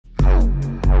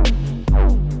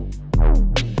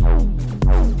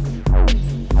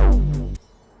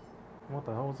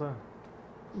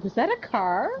outside. Was that a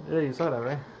car? Yeah, you saw that,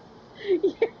 right?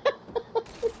 Yeah.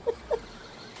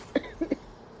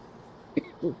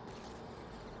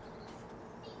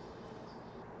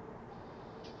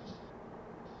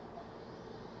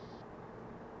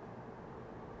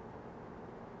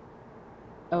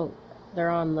 Oh, they're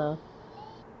on the...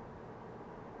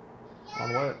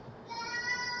 On what?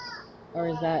 Or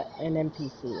is that an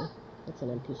NPC? It's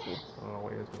an NPC. I don't know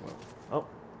what you're talking about. Oh,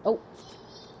 Oh,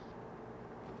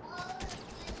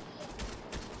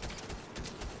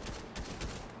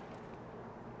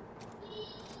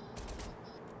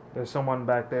 there's someone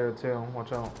back there too.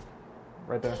 Watch out.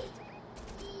 Right there.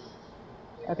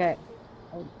 okay.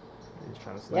 Oh, He's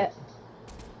trying to yeah. snipe.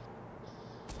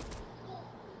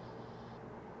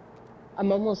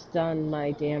 I'm almost done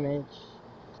my damage.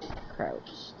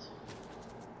 Crouched.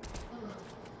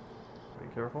 Be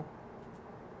careful.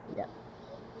 Yeah.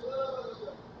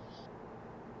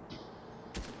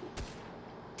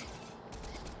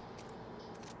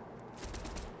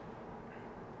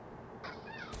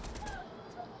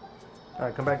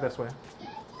 Alright, come back this way.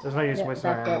 There's no use Yeah, wasting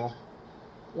our back up. ammo.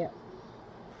 Yeah.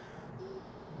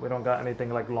 We don't got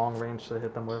anything like long range to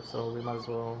hit them with, so we might as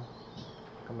well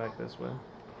come back this way.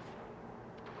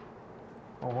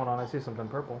 Oh, hold on, I see something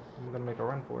purple. I'm gonna make a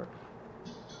run for it.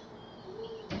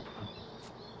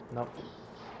 Nope.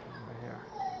 Right here.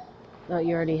 Oh,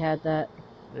 you already had that.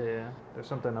 Yeah, there's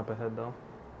something up ahead though.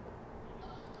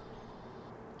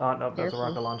 Oh, nope, that's a Careful.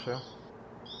 rocket launcher.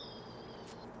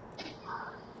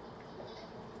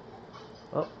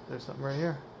 Oh, there's something right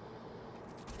here.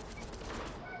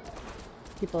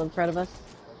 People in front of us.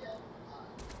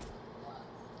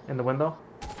 In the window?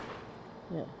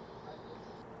 Yeah.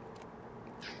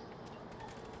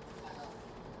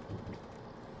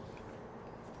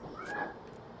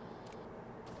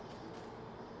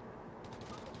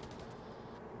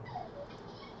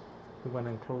 We went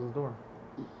and closed the door.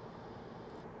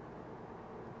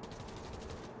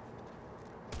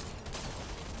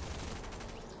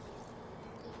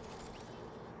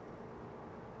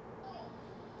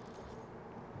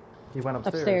 He went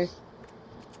upstairs. Upstairs.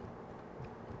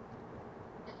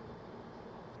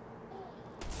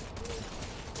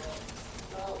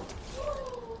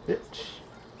 Bitch.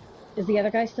 Is the other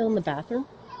guy still in the bathroom?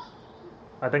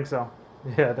 I think so.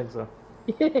 Yeah, I think so.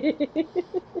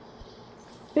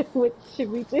 What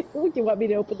should we do? Do you want me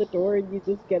to open the door and you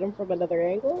just get him from another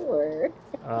angle, or?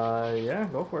 Yeah,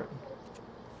 go for it.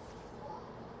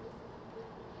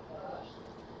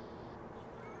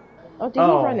 Oh, did he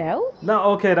run Oh. out? No,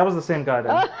 okay, that was the same guy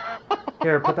then.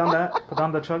 Here, put down that. Put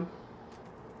down the chug.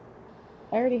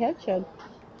 I already have Chud.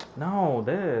 No,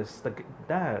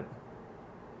 that.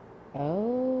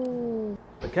 Oh.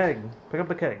 The keg. Pick up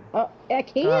the keg. Oh, I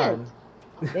can't. God.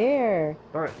 There.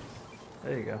 Alright.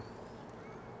 There you go.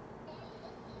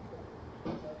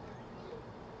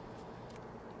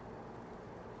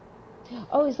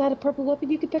 Oh, is that a purple weapon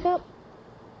you can pick up?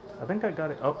 I think I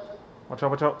got it. Oh. Watch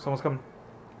out, watch out. Someone's coming.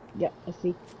 Yeah, I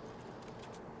see.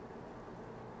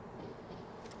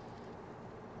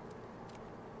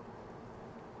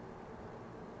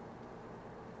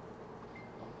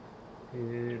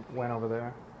 He went over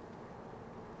there.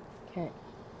 Okay.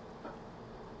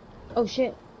 Oh,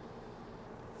 shit.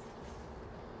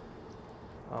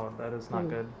 Oh, that is not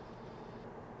good.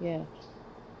 Yeah.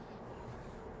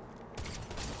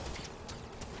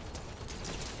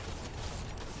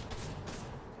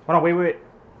 Hold on, wait.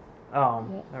 Oh,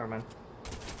 Yep. never mind.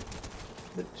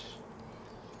 Bitch.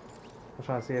 I'm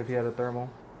trying to see if he had a thermal.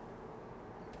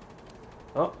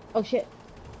 Oh. Oh, shit.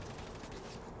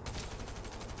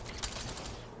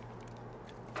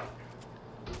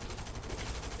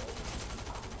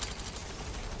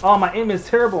 Oh, my aim is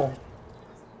terrible.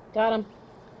 Got him.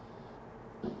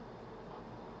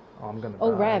 Oh, I'm gonna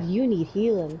Oh, die. Rav, you need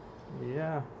healing.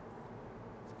 Yeah.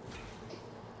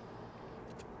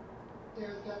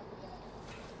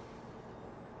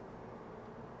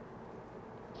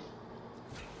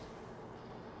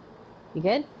 You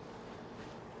good?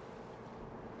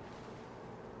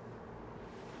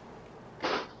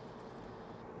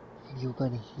 You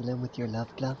gonna heal him with your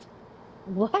love glove?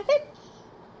 What?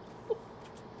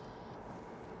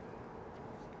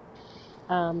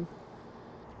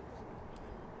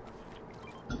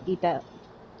 Eat that.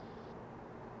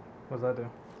 What does that do?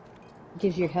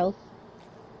 Gives you health.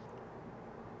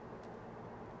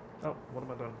 Oh, what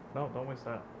am I doing? No, don't waste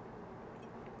that.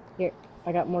 Here,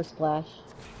 I got more splash.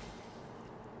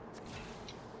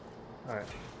 Alright.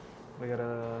 We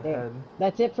gotta There. head.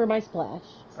 That's it for my splash.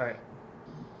 Alright.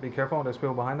 Be careful, there's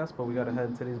people behind us, but we gotta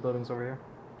head to these buildings over here.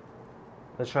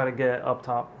 Let's try to get up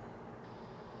top.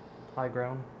 High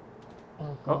ground.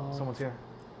 Oh Oh, god. someone's here.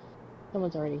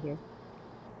 Someone's already here.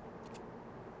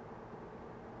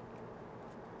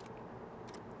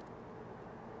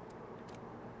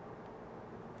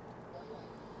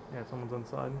 Yeah, someone's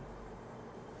inside.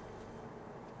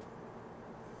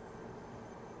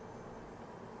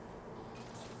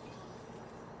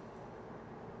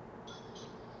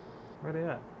 Where they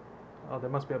at? Oh, they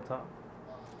must be up top.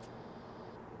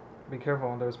 Be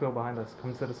careful, there's people behind us.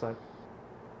 Come to the side.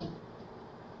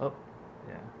 Oh,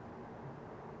 yeah.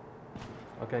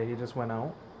 Okay, he just went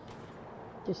out.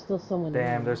 There's still someone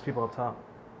Damn, in. there's people up top.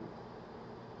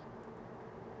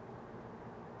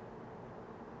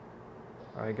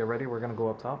 Alright, get ready. We're gonna go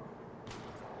up top.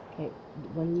 Okay,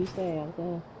 when you say, I'll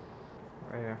go.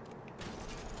 Right here.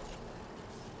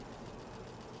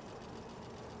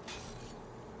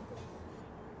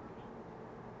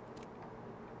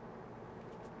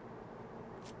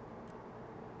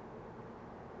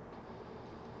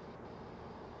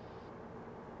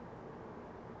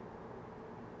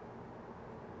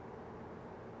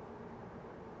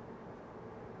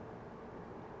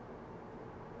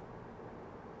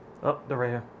 Oh, they're right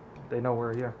here. They know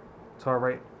we're here. To our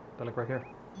right. They're like right here.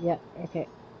 Yeah, okay.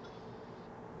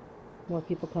 More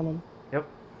people coming. Yep.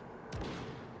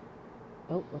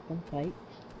 Oh, let them fight.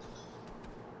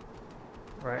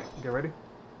 Alright, get ready.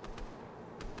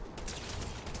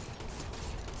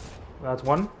 That's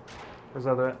one. Where's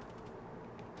the other at?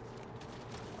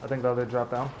 I think the other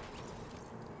dropped down.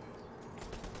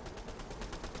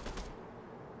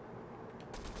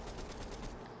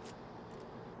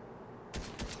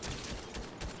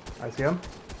 I see him.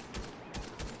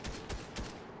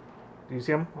 Do you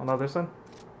see him on the other side?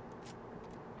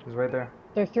 He's right there.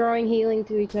 They're throwing healing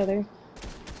to each other.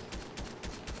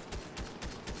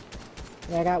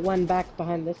 Yeah, I got one back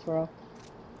behind this row.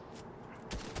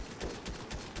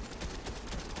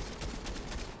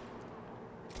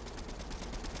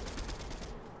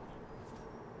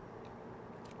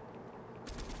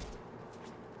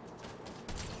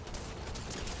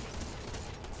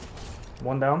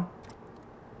 One down.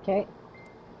 Okay.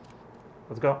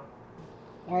 Let's go.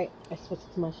 Alright, I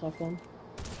switched to my shotgun.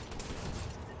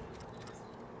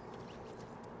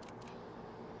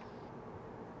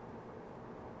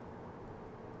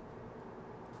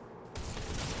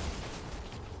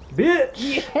 Bitch!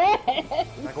 Yes!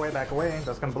 Back away, back away.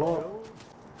 That's gonna blow up.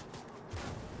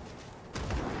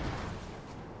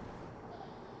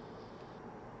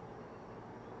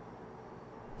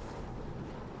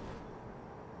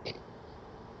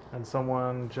 And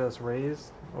someone just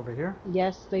raised over here.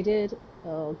 Yes, they did.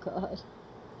 Oh god.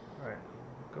 Alright,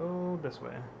 go this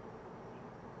way.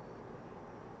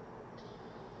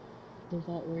 Is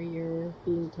that where you're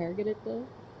being targeted though?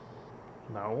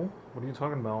 No, what are you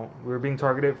talking about? We were being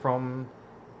targeted from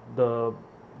the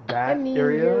I that mean,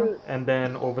 area, and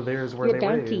then over there is where your they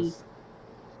bounty. raised.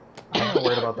 I'm not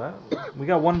worried about that. We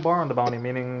got one bar on the bounty,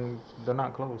 meaning they're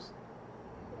not close.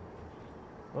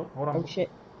 Oh, hold Oh on. shit.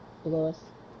 Below us.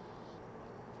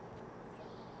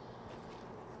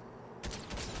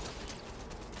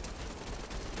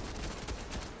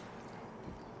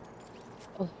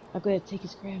 Oh, I'm gonna take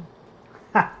his crown.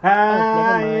 Ha Oh, never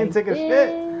ha! You didn't mind. take a shit.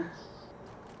 Bitch.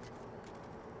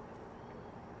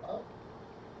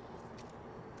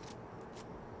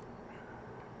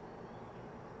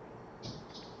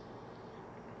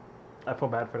 I feel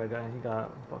bad for that guy. He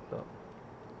got fucked up.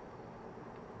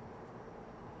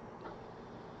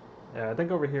 Yeah, I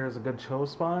think over here is a good chill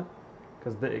spot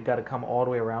because it got to come all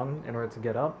the way around in order to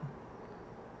get up,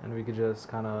 and we could just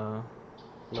kind of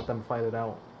let them fight it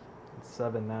out. It's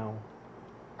 7 now.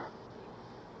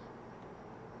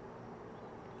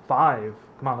 5.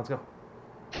 Come on, let's go.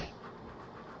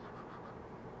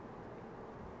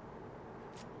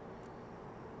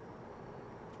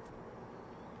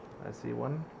 I see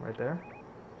one right there.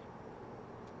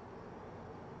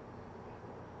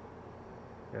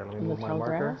 Yeah, let me In the move my tall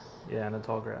marker. grass? Yeah, in the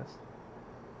tall grass.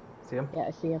 See him? Yeah,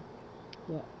 I see him.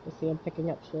 Yeah, I see him picking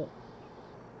up shit.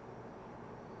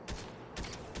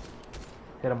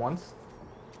 Hit him once.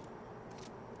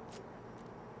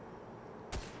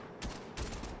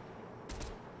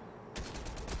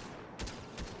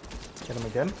 Hit him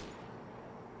again.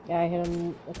 Yeah, I hit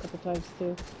him a couple times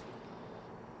too.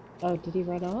 Oh, did he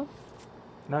run off?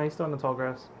 No, he's still in the tall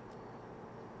grass.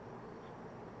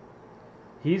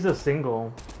 He's a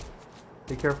single.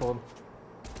 Be careful,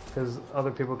 because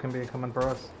other people can be coming for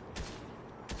us.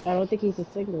 I don't think he's a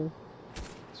single.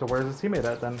 So where's his teammate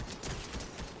at then?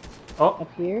 Oh, Up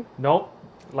here? nope.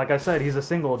 Like I said, he's a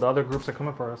single. The other groups are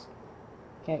coming for us.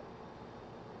 Okay.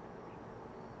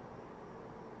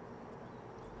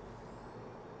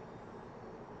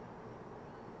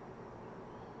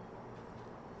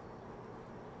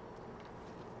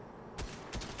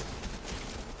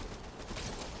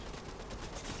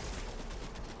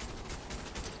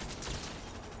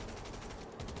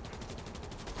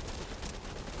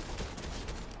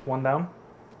 One down.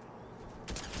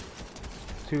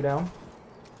 Two down.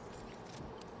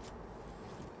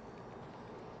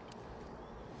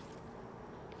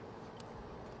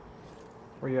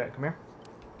 Where you at? Come here.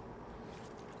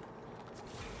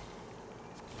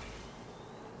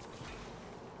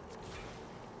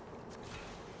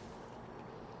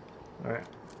 Alright.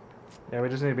 Yeah, we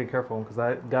just need to be careful because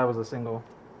that guy was a single.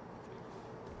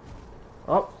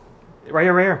 Oh! Right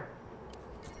here, right here!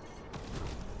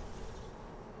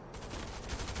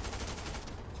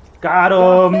 Got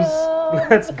 'ems!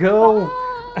 Let's go!